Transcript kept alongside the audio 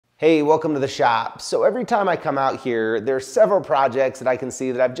Hey, welcome to the shop. So every time I come out here, there are several projects that I can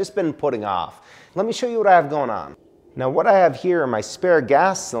see that I've just been putting off. Let me show you what I have going on. Now what I have here are my spare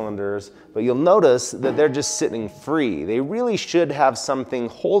gas cylinders, but you'll notice that they're just sitting free. They really should have something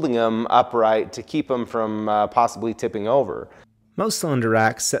holding them upright to keep them from possibly tipping over. Most cylinder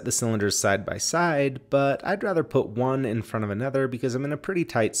racks set the cylinders side by side, but I'd rather put one in front of another because I'm in a pretty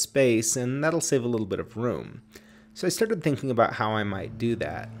tight space and that'll save a little bit of room. So I started thinking about how I might do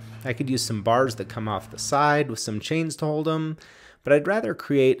that. I could use some bars that come off the side with some chains to hold them, but I'd rather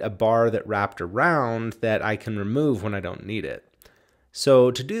create a bar that wrapped around that I can remove when I don't need it.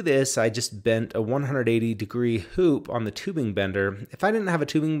 So to do this, I just bent a 180-degree hoop on the tubing bender. If I didn't have a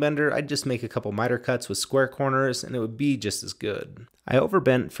tubing bender, I'd just make a couple miter cuts with square corners and it would be just as good. I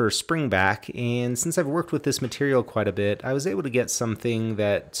overbent for spring back, and since I've worked with this material quite a bit, I was able to get something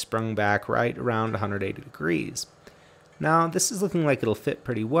that sprung back right around 180 degrees. Now this is looking like it'll fit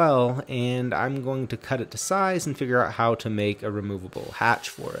pretty well, and I'm going to cut it to size and figure out how to make a removable hatch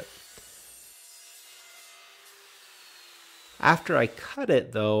for it. After I cut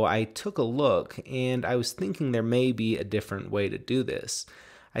it though, I took a look and I was thinking there may be a different way to do this.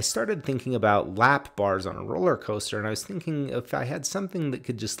 I started thinking about lap bars on a roller coaster, and I was thinking if I had something that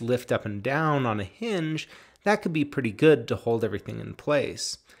could just lift up and down on a hinge, that could be pretty good to hold everything in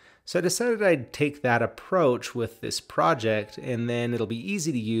place. So I decided I'd take that approach with this project, and then it'll be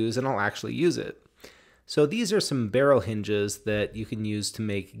easy to use and I'll actually use it. So these are some barrel hinges that you can use to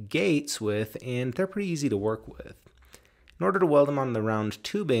make gates with, and they're pretty easy to work with. In order to weld them on the round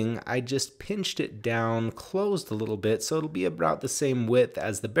tubing, I just pinched it down, closed a little bit, so it'll be about the same width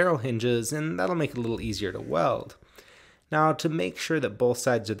as the barrel hinges, and that'll make it a little easier to weld. Now to make sure that both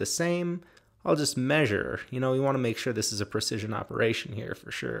sides are the same, I'll just measure. You know, we want to make sure this is a precision operation here for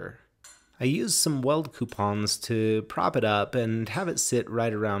sure. I used some weld coupons to prop it up and have it sit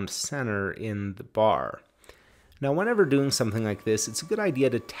right around center in the bar. Now whenever doing something like this, it's a good idea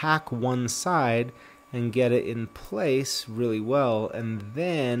to tack one side and get it in place really well, and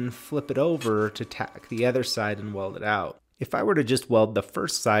then flip it over to tack the other side and weld it out. If I were to just weld the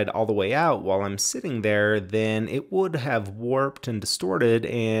first side all the way out while I'm sitting there, then it would have warped and distorted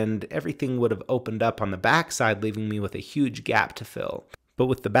and everything would have opened up on the back side, leaving me with a huge gap to fill. But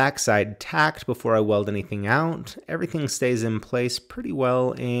with the back side tacked before I weld anything out, everything stays in place pretty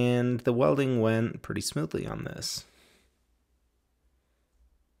well, and the welding went pretty smoothly on this.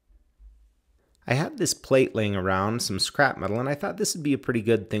 I had this plate laying around, some scrap metal, and I thought this would be a pretty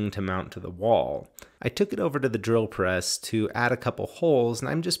good thing to mount to the wall. I took it over to the drill press to add a couple holes, and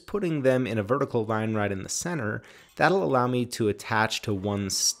I'm just putting them in a vertical line right in the center. That'll allow me to attach to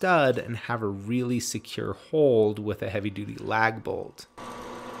one stud and have a really secure hold with a heavy-duty lag bolt.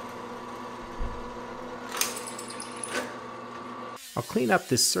 I'll clean up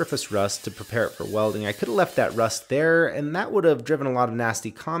this surface rust to prepare it for welding. I could have left that rust there, and that would have driven a lot of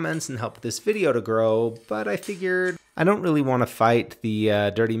nasty comments and helped this video to grow, but I figured I don't really want to fight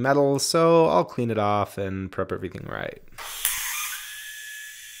the dirty metal, so I'll clean it off and prep everything right.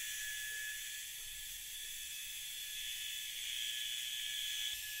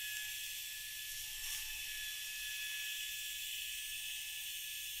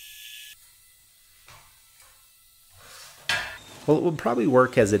 Well, it would probably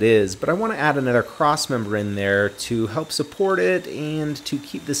work as it is, but I want to add another cross member in there to help support it and to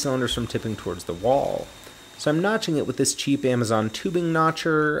keep the cylinders from tipping towards the wall. So I'm notching it with this cheap Amazon tubing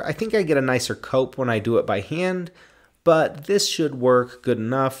notcher. I think I get a nicer cope when I do it by hand, but this should work good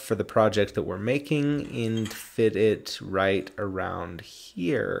enough for the project that we're making and fit it right around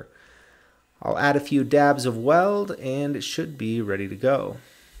here. I'll add a few dabs of weld and it should be ready to go.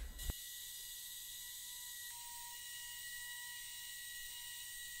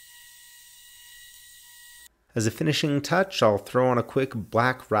 As a finishing touch, I'll throw on a quick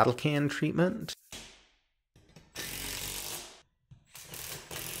black rattle can treatment.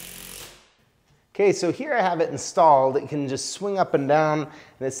 Okay, so here I have it installed. It can just swing up and down,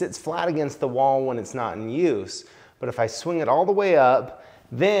 and it sits flat against the wall when it's not in use. But if I swing it all the way up,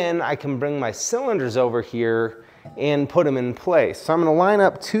 then I can bring my cylinders over here and put them in place. So I'm going to line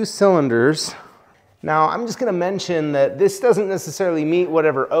up two cylinders. Now, I'm just going to mention that this doesn't necessarily meet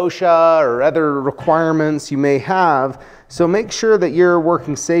whatever OSHA or other requirements you may have, so make sure that you're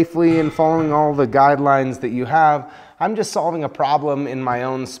working safely and following all the guidelines that you have. I'm just solving a problem in my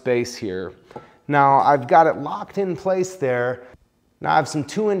own space here. Now, I've got it locked in place there. Now, I have some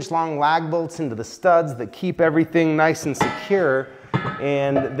 2-inch long lag bolts into the studs that keep everything nice and secure,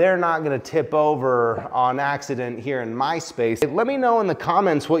 and they're not going to tip over on accident here in my space. Let me know in the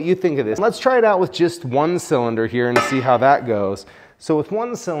comments what you think of this. Let's try it out with just one cylinder here and see how that goes. So with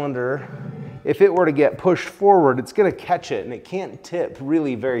one cylinder, if it were to get pushed forward, it's gonna catch it and it can't tip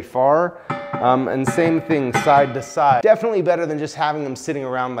really very far. And same thing side to side. Definitely better than just having them sitting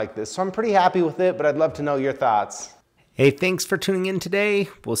around like this. So I'm pretty happy with it, but I'd love to know your thoughts. Hey, thanks for tuning in today.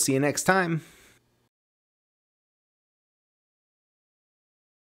 We'll see you next time.